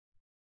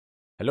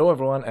Hello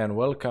everyone and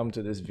welcome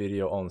to this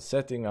video on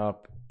setting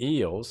up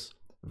EOS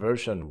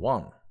version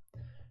 1.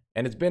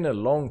 And it's been a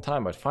long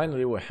time, but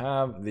finally we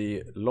have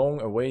the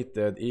long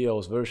awaited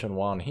EOS version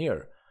 1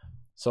 here.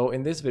 So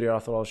in this video I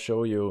thought I'll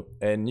show you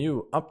a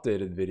new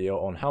updated video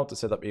on how to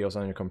set up EOS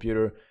on your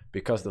computer,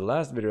 because the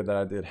last video that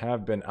I did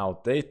have been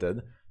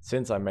outdated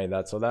since I made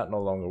that, so that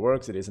no longer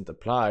works. It isn't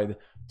applied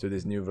to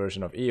this new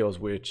version of EOS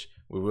which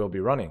we will be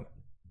running.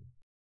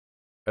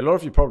 A lot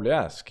of you probably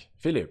ask,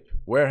 Philip,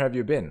 where have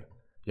you been?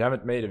 You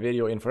haven't made a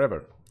video in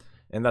forever.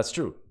 And that's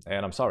true,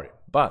 and I'm sorry.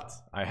 But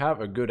I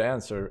have a good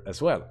answer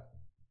as well.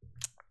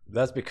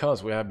 That's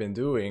because we have been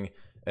doing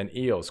an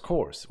EOS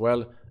course.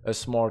 Well, a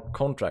smart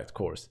contract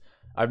course.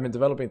 I've been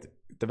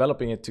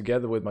developing it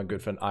together with my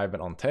good friend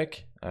Ivan on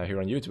Tech here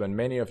on YouTube, and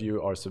many of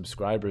you are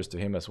subscribers to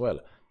him as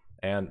well.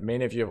 And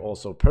many of you have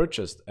also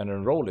purchased and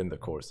enrolled in the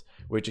course,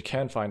 which you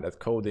can find at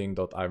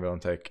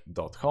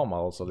coding.ivanontech.com. I'll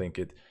also link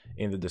it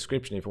in the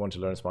description if you want to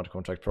learn smart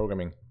contract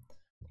programming.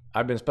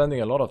 I've been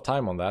spending a lot of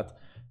time on that,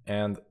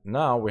 and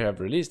now we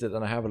have released it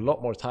and I have a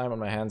lot more time on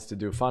my hands to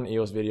do fun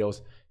EOS videos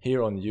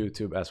here on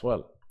YouTube as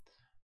well.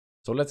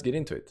 So let's get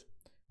into it.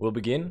 We'll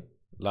begin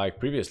like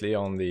previously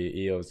on the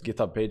EOS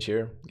GitHub page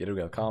here,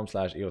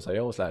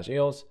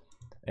 github.com/eosio/EOS,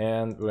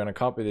 and we're going to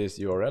copy this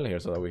URL here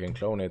so that we can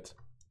clone it.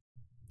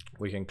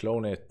 We can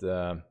clone it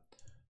to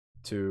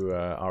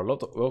our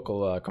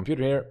local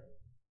computer here,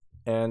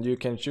 and you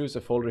can choose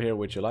a folder here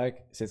which you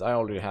like. Since I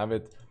already have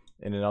it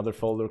in another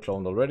folder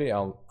cloned already,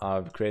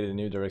 I've created a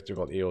new directory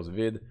called EOS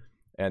vid,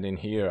 and in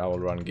here I will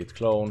run git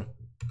clone,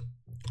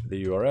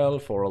 the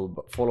URL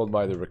followed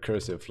by the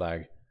recursive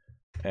flag,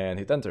 and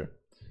hit enter.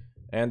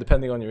 And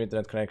depending on your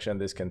internet connection,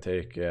 this can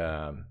take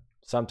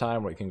some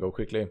time or it can go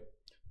quickly,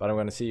 but I'm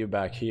going to see you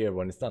back here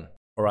when it's done.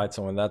 Alright,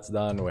 so when that's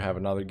done, we have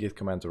another git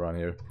command to run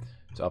here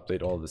to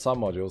update all the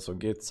submodules. So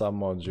git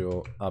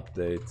submodule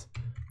update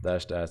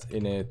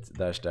 --init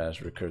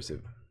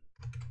 --recursive.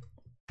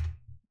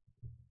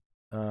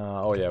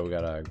 Oh yeah, we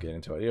gotta get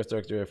into our EOS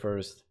directory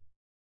first.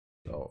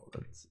 So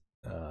let's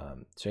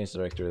change the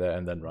directory there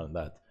and then run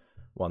that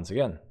once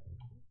again.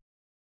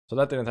 So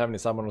that didn't have any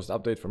submodules to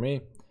update for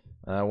me.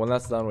 When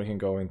that's done, we can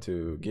go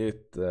into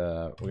git.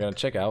 We're gonna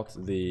check out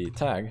the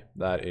tag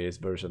that is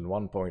version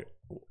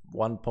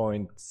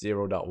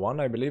 1.0.1,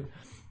 I believe,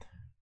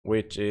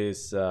 which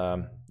is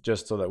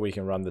just so that we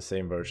can run the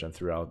same version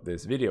throughout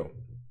this video.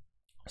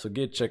 So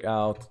git check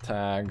out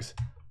tags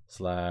 /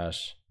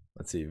 let's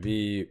see,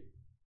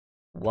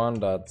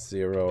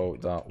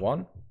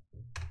 v1.0.1.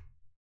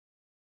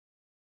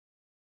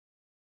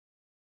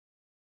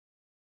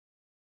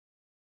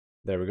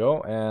 There we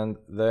go, and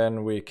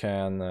then we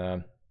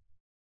can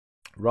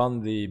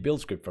run the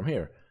build script from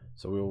here.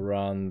 So we'll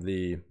run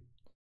the,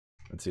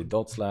 let's see,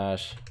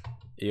 /eosio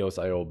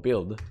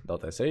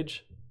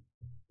build.sh,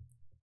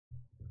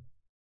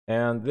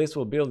 and this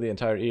will build the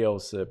entire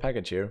EOS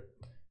package here.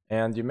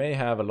 And you may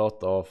have a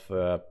lot of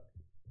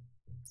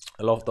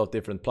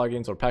different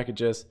plugins or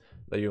packages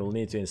that you will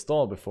need to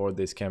install before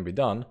this can be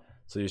done.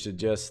 So you should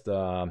just,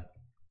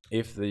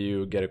 if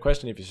you get a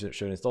question if you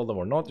should install them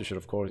or not, you should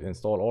of course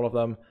install all of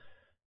them.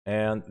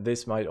 And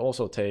this might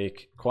also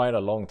take quite a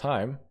long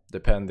time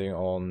depending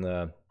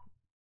on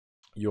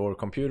your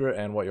computer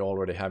and what you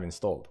already have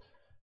installed.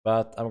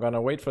 But I'm gonna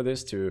wait for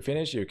this to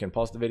finish. You can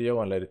pause the video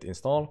and let it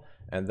install,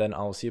 and then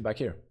I'll see you back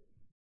here.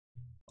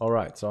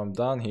 Alright, so I'm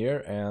done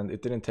here, and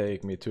it didn't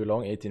take me too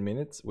long, 18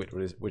 minutes,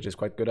 which is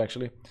quite good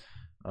actually.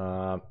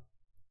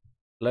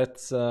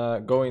 Let's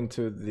go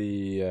into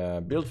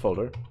the build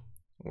folder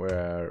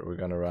where we're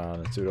gonna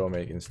run sudo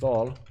make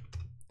install,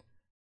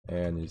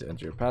 and you need to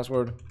enter your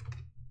password.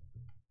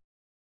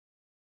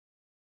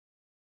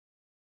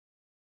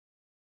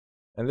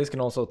 And this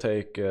can also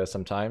take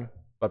some time,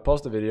 but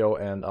pause the video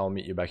and I'll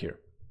meet you back here.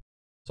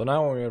 So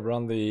now when we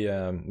run the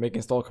make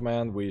install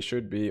command, we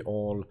should be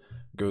all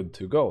good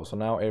to go. So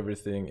now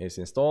everything is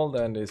installed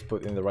and is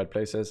put in the right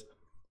places.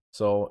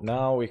 So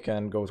now we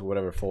can go to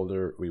whatever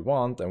folder we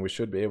want, and we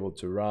should be able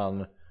to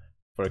run,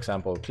 for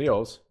example,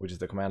 Cleos, which is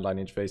the command line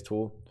interface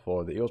tool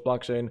for the EOS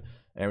blockchain,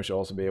 and we should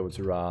also be able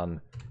to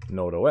run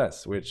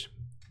NodeOS, which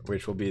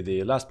will be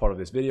the last part of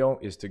this video,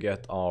 is to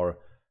get our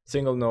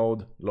single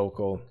node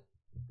local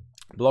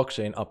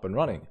blockchain up and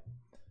running.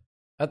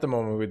 At the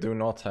moment we do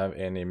not have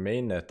any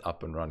mainnet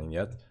up and running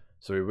yet,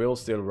 so we will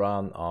still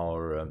run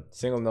our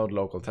single node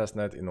local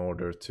testnet in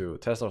order to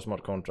test our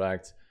smart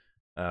contracts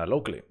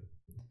locally.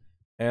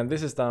 And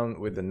this is done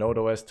with the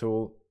NodeOS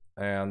tool,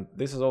 and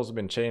this has also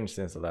been changed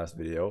since the last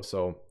video.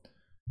 So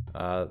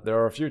there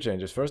are a few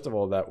changes. First of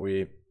all, that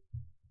we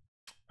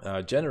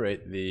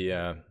generate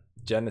the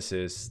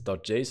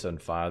genesis.json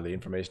file, the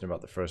information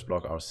about the first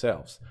block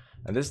ourselves.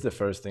 And this is the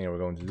first thing we're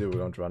going to do. We're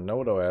going to run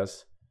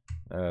NodeOS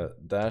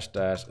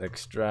 --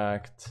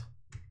 extract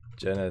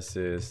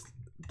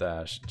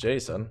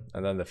genesis-json,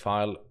 and then the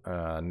file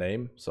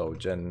name, so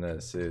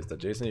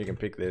genesis.json. You can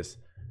pick this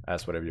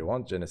as whatever you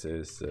want,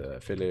 genesis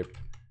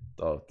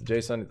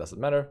philip.json, it doesn't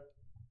matter.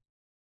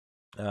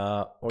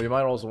 Or you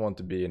might also want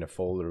to be in a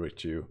folder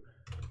which you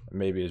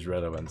maybe is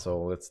relevant.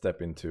 So let's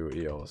step into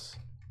EOS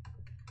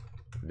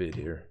vid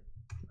here,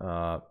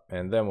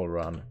 and then we'll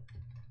run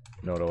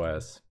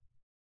node.os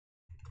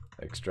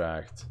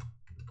extract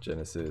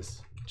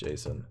genesis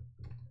json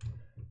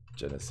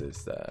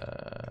genesis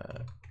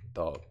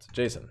dot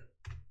json.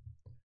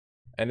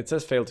 And it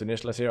says failed to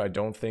initialize here. I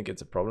don't think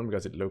it's a problem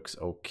because it looks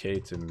okay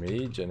to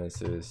me.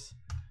 Genesis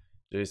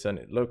JSON,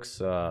 it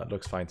looks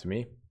fine to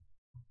me.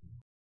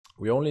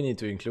 We only need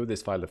to include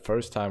this file the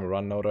first time we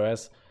run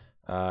node.os.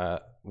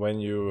 When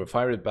you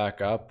fire it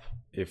back up,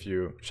 if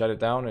you shut it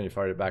down and you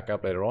fire it back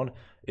up later on,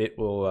 it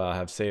will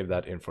have saved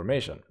that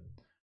information.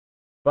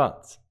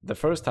 But the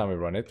first time we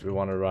run it, we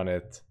want to run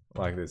it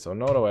like this. So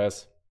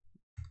node.os,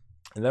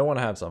 and then we want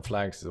to have some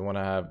flags. We want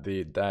to have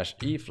the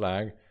 -e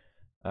flag,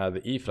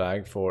 the E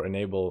flag for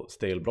enable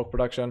stale block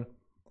production,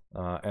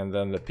 and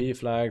then the P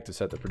flag to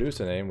set the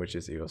producer name, which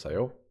is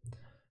EOS.io.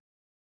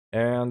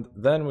 And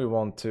then we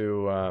want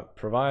to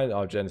provide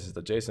our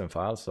genesis.json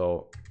file,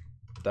 so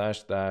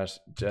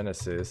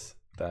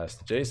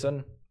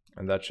 --genesis-json,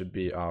 and that should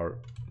be our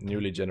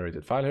newly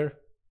generated file here.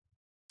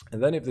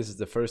 And then if this is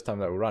the first time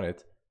that we run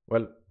it,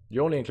 well,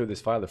 you only include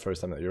this file the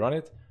first time that you run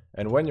it.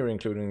 And when you're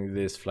including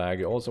this flag,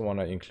 you also want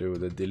to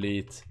include the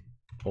delete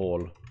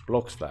all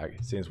blocks flag,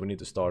 since we need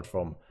to start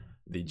from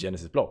the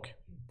Genesis block.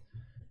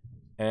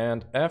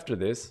 And after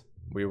this,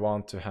 we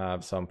want to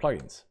have some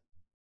plugins.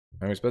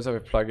 And we specify a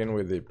plugin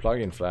with the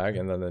plugin flag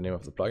and then the name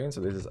of the plugin.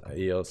 So this is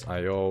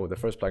EOS.io. The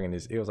first plugin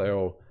is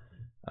EOS.io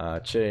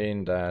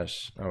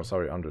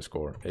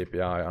underscore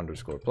API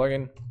underscore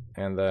plugin.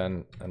 And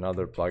then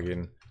another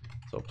plugin,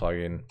 so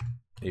plugin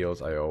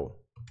EOS.io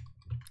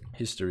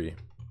history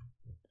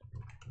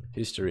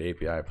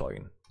API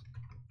plugin.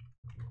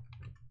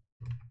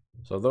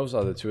 So those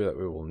are the two that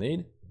we will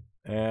need.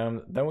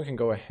 And then we can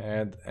go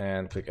ahead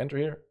and click enter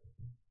here.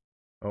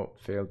 Oh,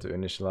 failed to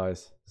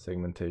initialize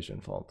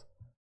segmentation fault.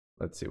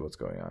 Let's see what's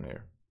going on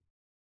here.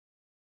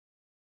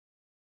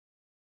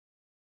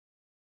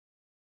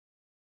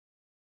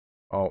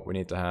 Oh, we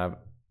need to have,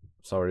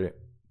 sorry,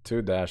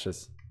 2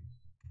 dashes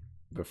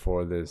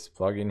before this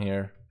plugin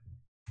here.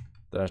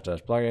 Dash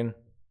plugin.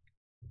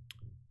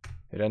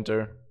 Hit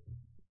enter.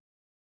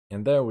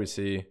 And there we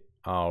see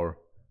our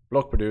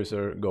block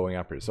producer going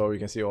up here. So you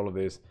can see all of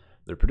this.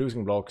 They're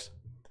producing blocks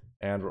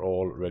and we're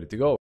all ready to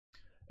go.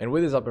 And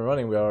with this up and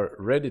running, we are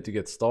ready to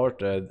get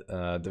started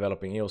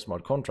developing EOS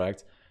smart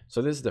contracts.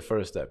 So this is the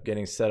first step,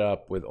 getting set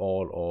up with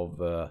all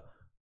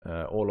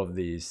of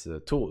these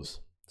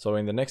tools. So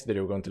in the next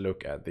video, we're going to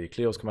look at the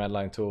Cleos command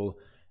line tool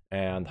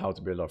and how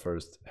to build our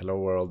first Hello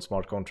World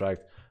smart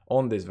contract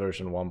on this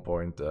version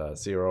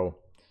 1.0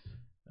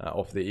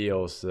 of the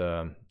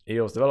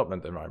EOS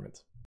development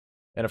environment.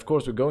 And of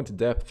course, we go into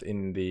depth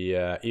in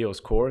the EOS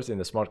course, in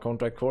the smart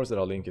contract course that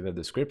I'll link in the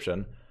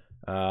description.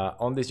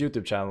 On this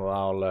YouTube channel,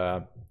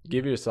 I'll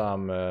give you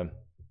some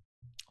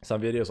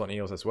videos on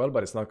EOS as well,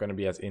 but it's not going to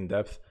be as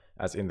in-depth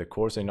as in the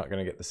course. So you're not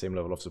going to get the same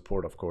level of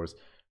support, of course.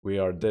 We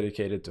are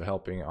dedicated to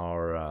helping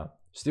our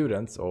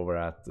students over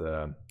at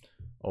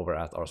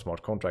our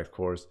smart contract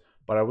course.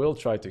 But I will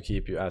try to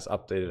keep you as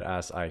updated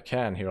as I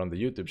can here on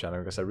the YouTube channel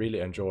because I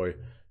really enjoy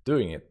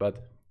doing it.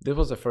 But this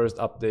was the first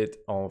update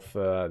of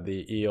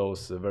the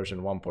EOS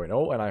version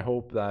 1.0, and I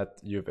hope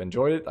that you've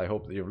enjoyed it. I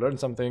hope that you've learned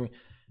something,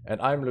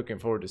 and I'm looking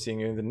forward to seeing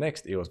you in the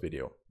next EOS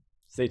video.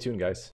 Stay tuned, guys.